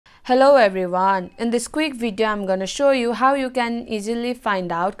Hello everyone, in this quick video I'm gonna show you how you can easily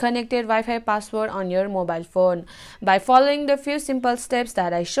find out connected Wi-Fi password on your mobile phone. By following the few simple steps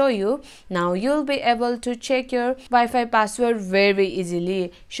that I show you, now you'll be able to check your Wi-Fi password very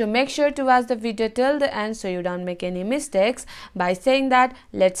easily. So make sure to watch the video till the end so you don't make any mistakes. By saying that,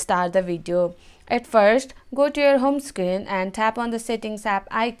 let's start the video. At first, go to your home screen and tap on the settings app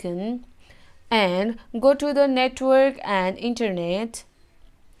icon and go to the network and internet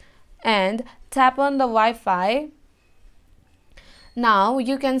and tap on the Wi-Fi. Now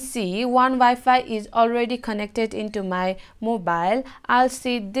you can see one Wi-Fi is already connected into my mobile. I'll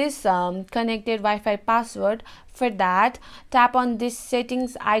see this connected Wi-Fi password. For that, tap on this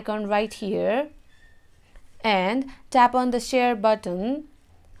settings icon right here and tap on the share button.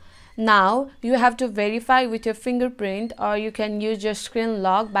 Now you have to verify with your fingerprint, or you can use your screen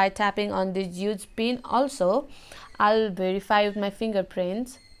lock by tapping on this use pin also. I'll verify with my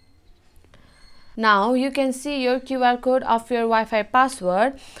fingerprints. Now you can see your QR code of your Wi-Fi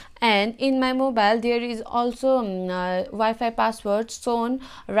password, and in my mobile there is also Wi-Fi password shown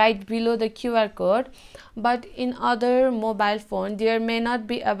right below the QR code, but in other mobile phone there may not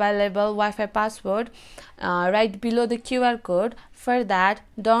be available Wi-Fi password right below the QR code. For that,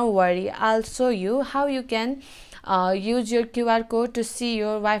 don't worry, I'll show you how you can use your QR code to see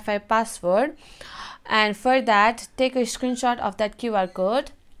your Wi-Fi password. And for that, take a screenshot of that QR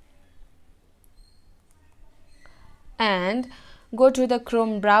code and go to the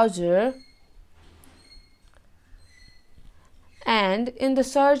Chrome browser, and in the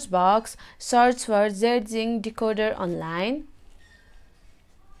search box search for Zing Decoder Online,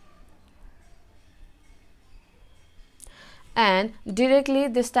 and directly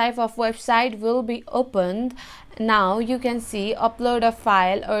this type of website will be opened. Now you can see upload a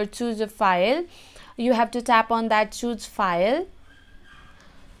file or choose a file. You have to tap on that choose file.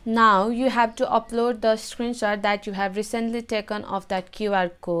 Now you have to upload the screenshot that you have recently taken of that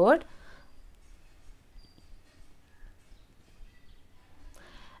QR code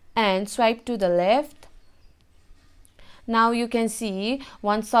and swipe to the left. Now you can see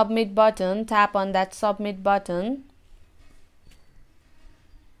one submit button. Tap on that submit button.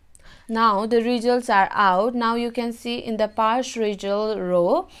 Now the results are out. Now you can see in the parse result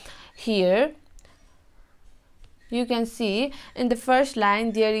row here, you can see in the first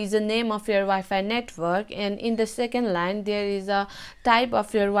line there is a name of your Wi-Fi network, and in the second line there is a type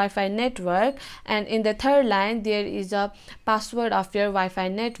of your Wi-Fi network, and in the third line there is a password of your Wi-Fi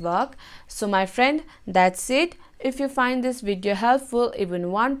network. So my friend, that's it. If you find this video helpful, even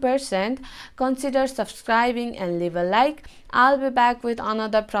 1%, consider subscribing and leave a like. I'll be back with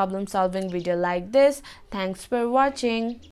another problem solving video like this. Thanks for watching.